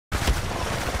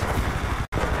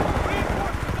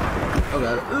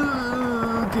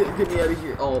god. Get me out of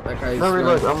here. Oh, that guy's... No,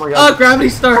 reload. Oh my god. Oh, Gravity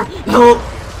Star! Help!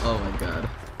 Oh my god.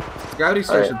 Gravity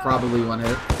Star should probably one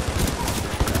hit.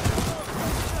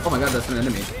 Oh my god, that's an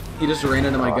enemy. He just ran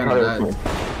into my gun and died.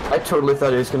 I totally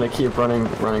thought he was gonna keep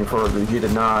running forward, but he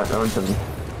did not. I went to...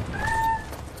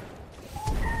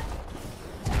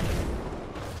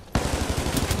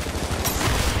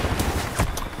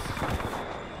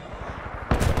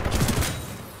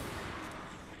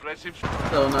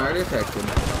 So, no, I detected.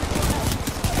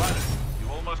 You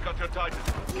almost got your Titan.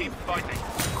 Keep fighting.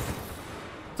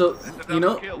 So, you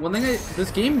know, one thing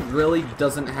this game really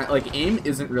doesn't have, like, aim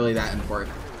isn't really that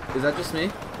important. Is that just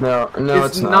me? No,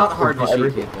 it's not hard to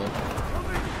shoot people.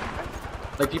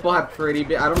 Like, people have pretty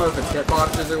big, I don't know if it's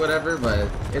hitboxes or whatever, but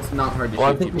it's not hard to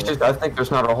shoot people. I think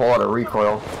there's not a whole lot of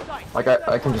recoil. Like,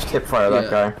 I can just hip fire that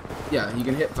guy. Yeah, you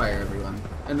can hip fire everyone.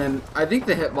 And then, I think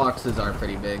the hitboxes are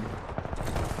pretty big.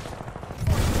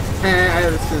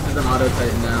 This is an auto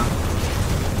Titan now.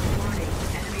 Warning,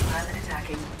 enemy pilot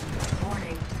attacking.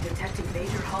 Warning, detecting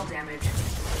major hull damage.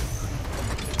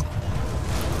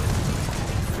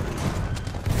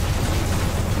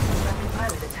 Enemy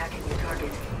pilot attacking your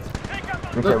target.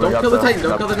 Okay, don't kill the Titan,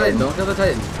 don't kill the Titan, don't kill the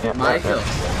Titan. Yeah, my kill.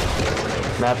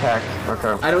 Map hack,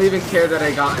 okay. I don't even care that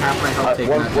I got half my health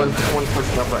taken. One's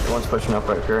pushing up right, one's pushing up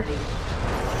right here.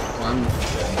 Well,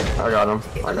 I got him.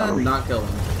 I got him. Not kill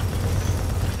him.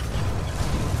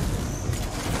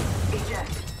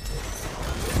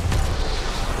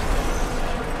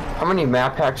 How many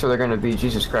map hacks are there going to be?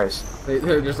 Jesus Christ.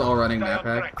 They're just all running map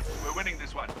hack. We're winning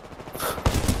this one.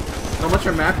 So much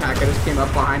for map hack, I just came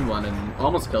up behind one and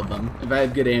almost killed them. If I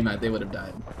had good aim, they would have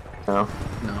died. No.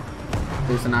 No.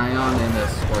 There's an ion and a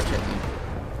scorch hitting.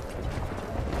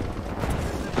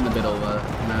 In the middle of the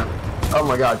map. Oh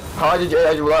my god. How did you,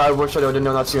 I wish I didn't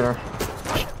know that sooner.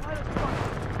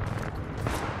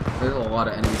 There's a lot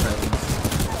of enemy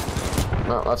titans.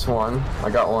 No, that's one.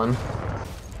 I got one.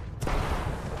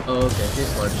 Oh, okay. Here's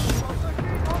scorch.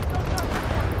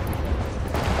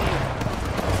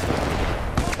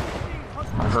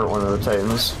 I hurt one of the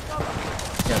titans.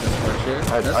 Yeah, the scorch here.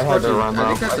 I had to run though. I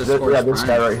think that's a scorch. Yeah, this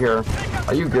guy right here.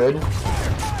 Are you good?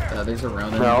 There's a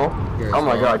round in No. here. Oh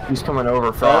my god, he's coming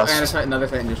over fast. Oh, and another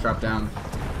titan just dropped down.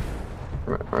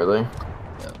 Really?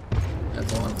 Yep.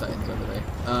 That's a lot of titans over there.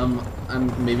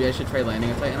 Maybe I should try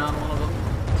landing a titan on one of them.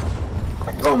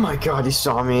 Oh my god, he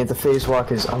saw me. The phase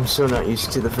walk is... I'm so not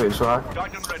used to the phase walk.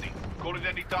 Titan ready. Call it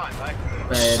any time, eh?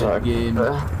 Bad game.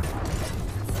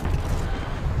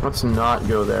 Let's not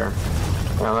go there.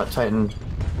 Yeah, that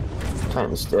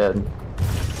Titan's dead.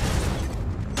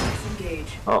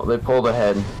 Engage. Oh, they pulled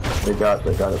ahead. They got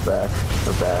it back.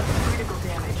 They're back. Critical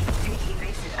damage. Take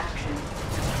evasive action.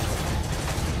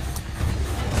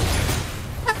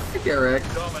 Get wrecked.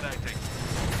 Dominating.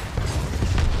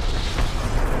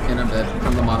 And I'm dead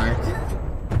from the Monarch.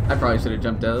 I probably should have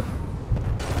jumped out.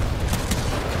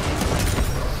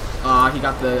 He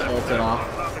got the ulted off.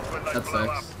 That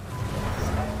sucks.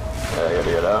 Yeah, I gotta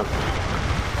get out.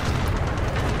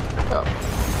 Oh.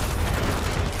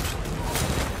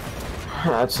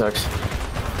 That sucks.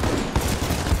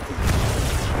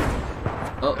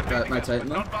 Oh, got my Titan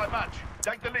though. Not by much.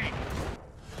 Take the lead.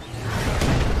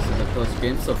 This is a close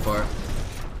game so far.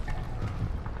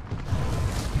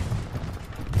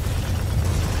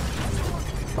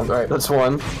 Alright, that's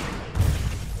one.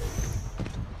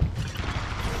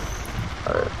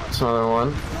 Alright, that's another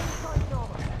one.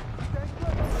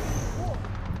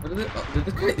 What is it? Oh, did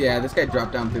this guy? Yeah, this guy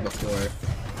dropped down through the floor.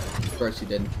 Of course he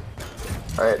did.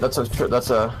 Alright, that's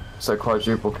a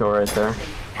quadruple kill right there.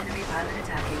 Enemy pilot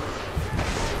attacking.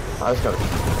 I just got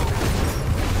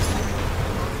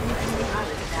Enemy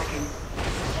pilot attacking.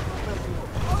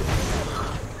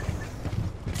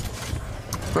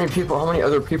 how many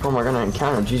other people am I gonna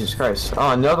encounter? Jesus Christ.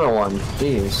 Oh, another one.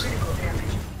 Jeez. Critical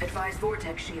damage. Advise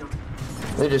vortex shield.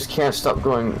 They just can't stop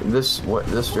going this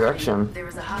direction. There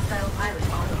is a hostile pilot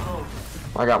on the hull.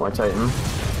 I got my Titan. Enemy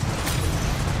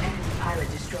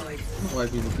pilot destroyed. I don't know why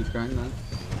people keep trying that.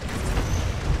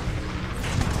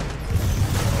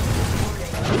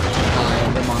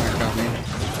 The Monarch got me.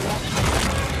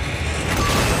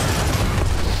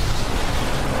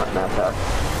 Map hack.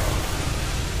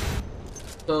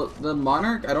 So the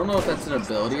Monarch, I don't know if that's an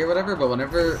ability or whatever, but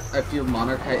whenever I feel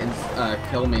Monarch Titans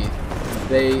kill me,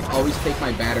 they always take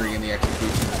my battery in the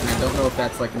execution, and I don't know if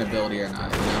that's like an ability or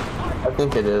not, you know? I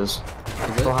think it is.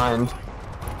 Is it? Behind.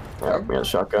 Yeah, we got a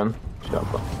shotgun.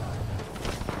 Alright,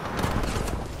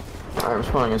 I'm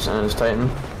spawning his Titan.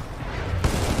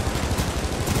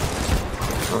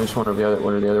 At least one of the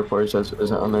other players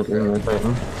is on their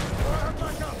Titan.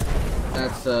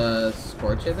 That's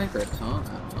Scorch, I think, or a Taunt.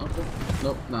 I don't know.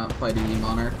 Nope, not fighting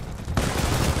Monarch.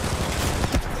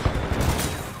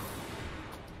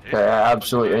 Okay, I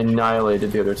absolutely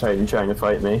annihilated the other Titan trying to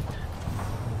fight me.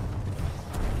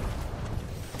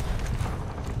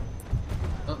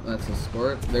 Oh, that's a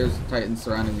Scorch. There's Titans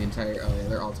surrounding the entire. Oh yeah,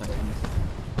 they're all Titans.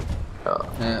 Oh.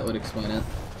 That would explain it.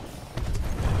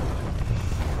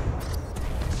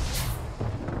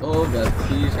 Oh god,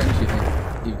 please try and shoot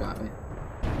me. You got me.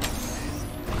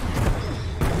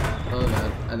 Oh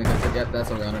god, I think that's it. Yep,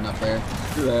 that's a round up there.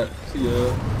 Do that. See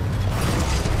ya.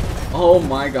 Oh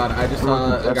my god, I just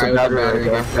saw a guy with a battery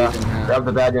get freaked in half. Grab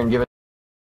the battery and give it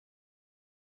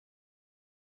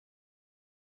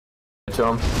to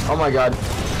him. Oh my god.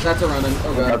 That's a Ronin.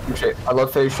 Oh god. I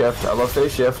love phase shift. I love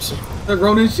phase shifts. The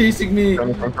Ronin's chasing me.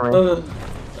 Anything for me?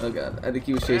 Oh god, I think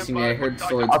he was chasing me. I heard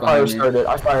swords I fire behind me. started.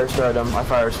 I fire started him. I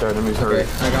fire started him. He's hurt. Okay,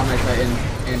 I got my Titan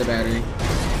and a battery.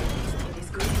 It is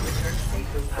good to return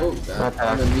safely. Oh god,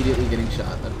 I'm immediately getting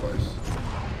shot, of course.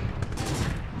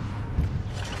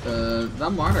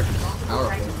 That Monarch is powerful.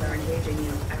 Titans are engaging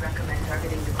you. I recommend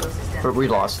targeting the closest But we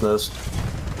lost this.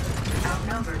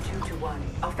 Outnumbered 2-1.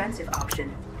 Offensive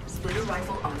option. Splitter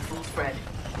rifle on full spread.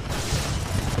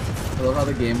 I love how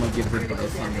the game will give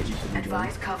advice on what you should be doing.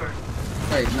 Advise cover.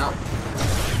 Wait, no.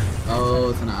 Oh,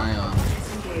 it's an ion.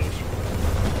 Disengage.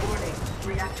 Warning.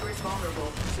 Reactor is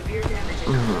vulnerable. Severe damage.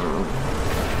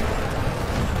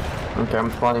 Okay,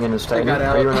 I'm spawning in this I Titan. got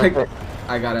Are you in out. that-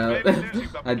 I got out.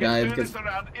 I died because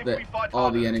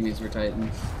all the enemies were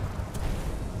Titans.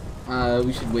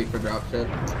 We should wait for dropship.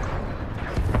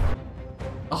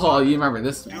 Oh, you remember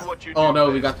this? Oh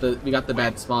no, we got the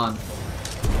bad spawn.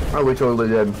 Oh, we totally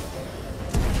did.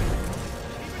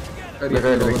 Ready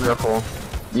They're to very careful.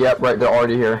 Yep, right, they're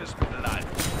already here.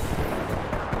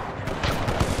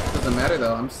 Doesn't matter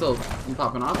though. I'm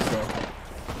popping off still.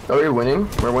 Oh, you're winning?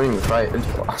 We're winning the fight.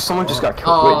 Someone just got killed.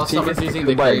 Oh, Wait, someone's he using killed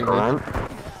the by a crane. grunt?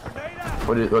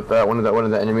 One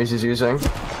of the enemies is using?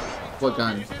 What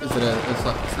gun? Is it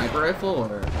a sniper rifle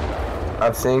or? I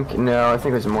think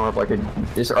it's more of like a.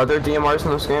 Are there DMRs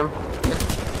in this game?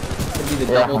 Could be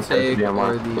the Yeah, double it's a take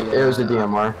DMR. or the. It was a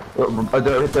DMR.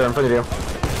 They're right there in front of you.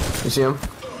 You see him?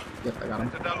 Yep, I got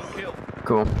him.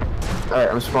 Cool. Alright,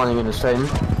 I'm spawning in this Titan.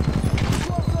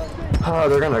 Oh,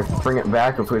 they're gonna bring it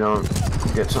back if we don't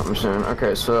get something soon.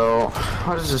 Okay, so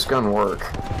how does this gun work?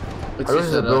 It's How does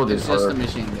just, the abilities it's just a work?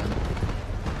 machine gun.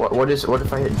 What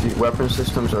if I hit G? Weapon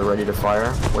systems are ready to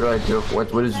fire? What do I do?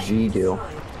 What does G do?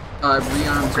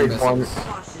 Rearms Upgrade and one.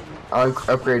 missiles.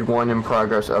 Upgrade 1 in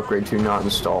progress. Upgrade 2 not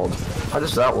installed. How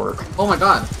does that work? Oh my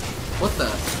god! What the?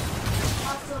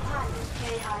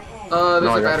 There's No,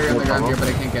 I a got battery on the full ground ammo. here, but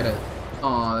I can't get it.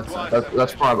 Oh, that sucks.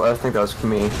 That's probably. I think that was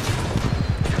me.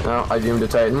 No, I doomed a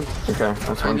Titan. Okay,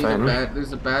 that's I one need Titan.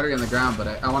 there's a battery on the ground, but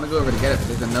I want to go over to get it, but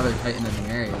there's another Titan in the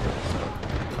area. So.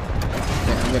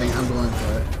 Okay, I'm going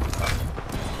for it.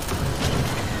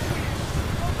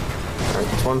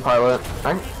 Alright, it's one pilot.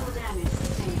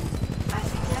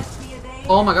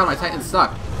 Oh my god, my Titan's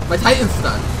stuck. My Titan's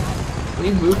stuck. Can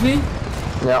you move me?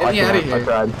 Yeah, Get me out of I here.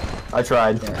 tried. I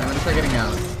tried. Yeah, I'm gonna try getting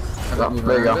out. Have Oh, it move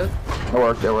there you around go. a bit? It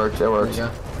worked. It worked. It There worked. you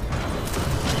go.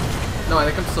 No, I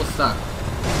think I'm still stuck.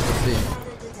 Let's see.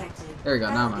 There we go,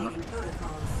 now I'm out.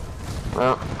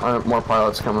 Well, more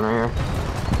pilots coming right here.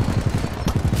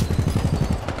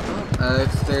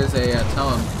 There's a tell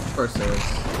him. Of course there is.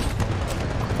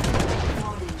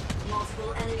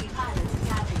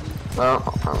 Well,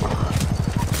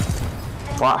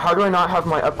 wow, how do I not have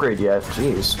my upgrade yet?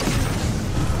 Jeez.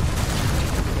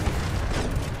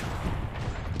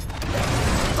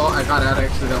 Oh, I got out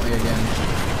accidentally again.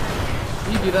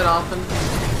 Do you do that often?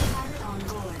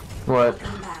 What?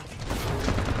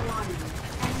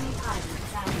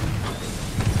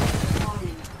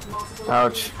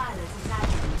 Ouch.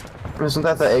 Isn't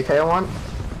that the AK I want?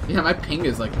 Yeah, my ping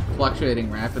is like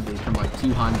fluctuating rapidly from like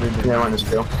 200 to. Yeah, mine is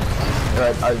too.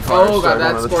 Alright, Oh god,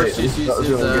 that Scorch just used his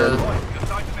Your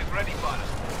Titan is ready, pilot.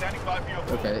 Standing by for your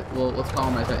call. Okay, well let's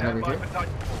call my Titan over here.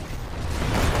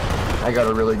 I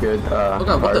got a really good Oh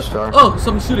god, what the? star. Oh,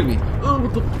 someone's shooting me. Oh,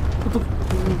 what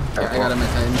the? Yeah, I got him my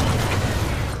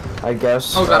Titan. I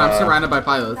guess. Oh god, I'm surrounded by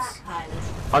pilots.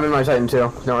 I'm in my Titan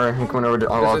too. Don't worry, I'm coming over to.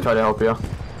 I'll try to help you.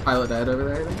 Pilot died over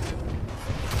there, I think.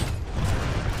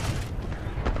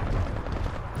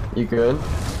 You good?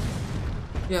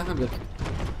 Yeah, I'm good.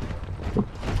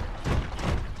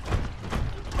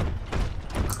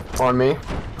 On me.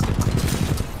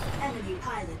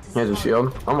 He has a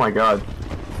shield. Oh my god.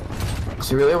 Is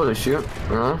he really able to shoot?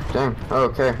 Dang. Oh,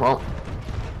 okay, well.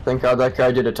 Thank god that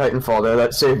guy did a Titanfall there.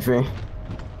 That saved me.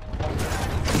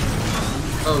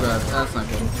 Oh god, that's not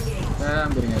good.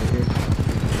 I'm getting out of here.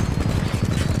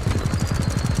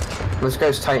 This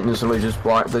guy's Titan is literally just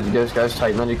block. This guy's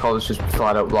Titan, then he calls just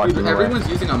flat out blocking. Dude, everyone's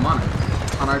using a Monarch.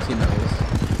 On our team, at least.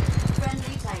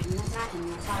 Friendly Titan attacking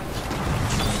your target.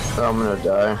 So I'm gonna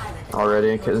die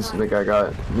already because the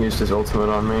guy used his ultimate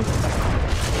on me.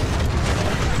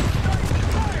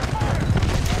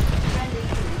 Friendly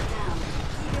unit down.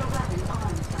 Keep your weapon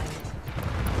on,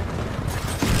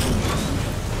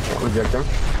 pilot. Rejecting.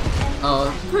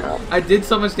 Oh, I did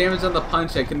so much damage on the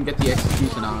punch I couldn't get the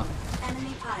execution off.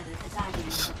 Enemy pilot attacking.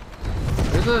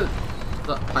 There's a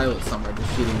pilot somewhere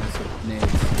just shooting us with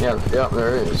nades. Yeah,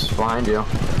 there he is behind you. I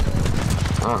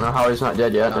don't know how he's not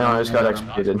dead yet. No, I just got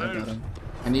executed.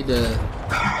 I need to. Is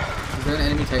there an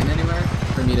enemy Titan anywhere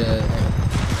for me to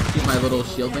shoot my little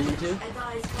shield thing into?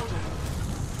 Advise cover.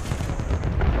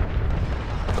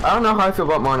 I don't know how I feel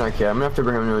about Monarch yet. I'm gonna have to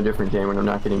bring him to a different game when I'm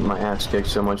not getting my ass kicked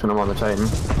so much when I'm on the Titan.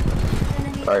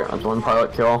 Alright, that's one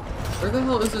pilot kill. Where the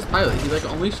hell is this pilot? He like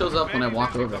only shows up when I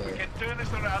walk over We there. can turn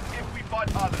this around if we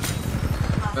fight others.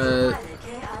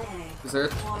 Is there?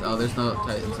 Oh, there's no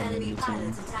Titans on the enemy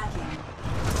team.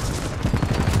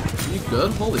 You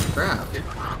good? Holy crap!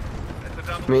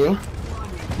 Me?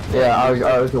 Yeah,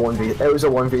 I was the 1v. It was a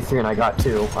 1v3 and I got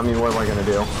 2. I mean, what am I gonna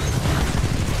do?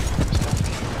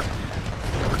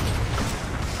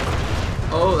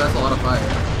 Oh, that's a lot of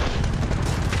fire.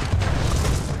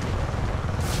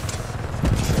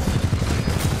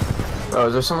 Oh,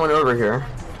 is there someone over here?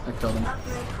 I killed him.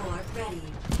 Upgrade core ready.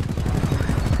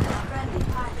 Friendly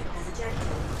pilot has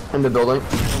ejected. In the building.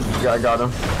 Yeah, I got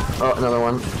him. Oh, another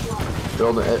one.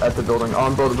 Building at the building. Oh,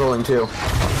 I'm the building too.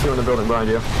 Two in the building behind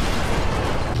you.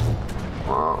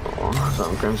 Wow, that's what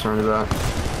I'm concerned about.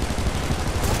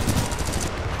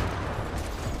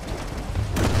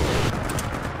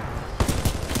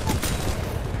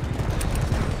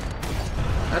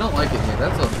 I don't like it here.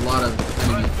 That's a lot of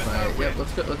enemy fire. Yep,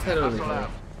 let's go. Let's head over here.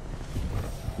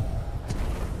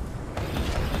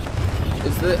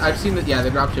 Is the? I've seen that. Yeah, the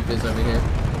dropship is over here.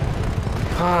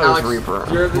 Ah, Alex, Reaper.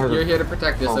 you're here to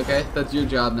protect this. Oh. Okay, that's your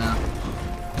job now.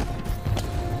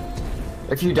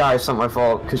 If you die, it's not my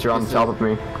fault because you're on top of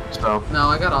me. So. No,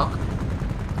 I got off.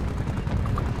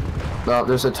 No,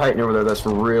 there's a Titan over there that's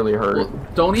really hurt. Well,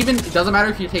 don't even. It doesn't matter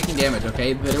if you're taking damage.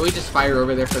 Okay, literally just fire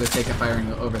over there for the sake of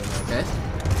firing over there. Okay.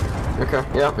 Okay.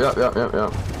 Yep.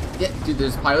 Yeah, dude.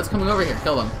 There's pilots coming over here.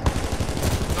 Kill them.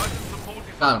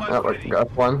 Got him. Yep,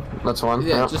 got one. That's one.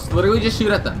 Yeah, Yep. just literally just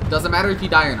shoot at them. Doesn't matter if you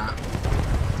die or not.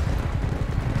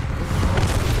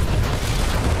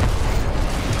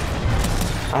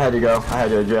 I had to go. I had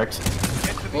to eject.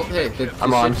 Well, hey, the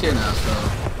I'm on. ship's here now,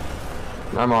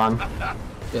 so I'm on.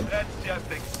 good. That's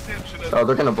just exceptional. Oh,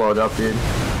 they're gonna blow it up, dude.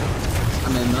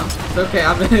 I'm in though. It's okay,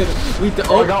 I'm in.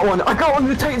 Oh, I got one. I got one of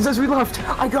the Titans as we left.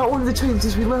 I got one of the Titans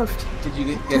as we left. Did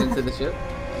you get into the ship?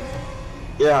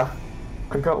 Yeah.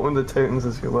 I got one of the Titans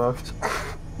as we left.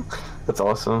 That's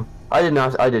awesome. I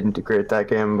didn't do great that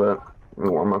game, but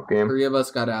warm-up game. 3 of us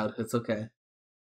got out. It's okay.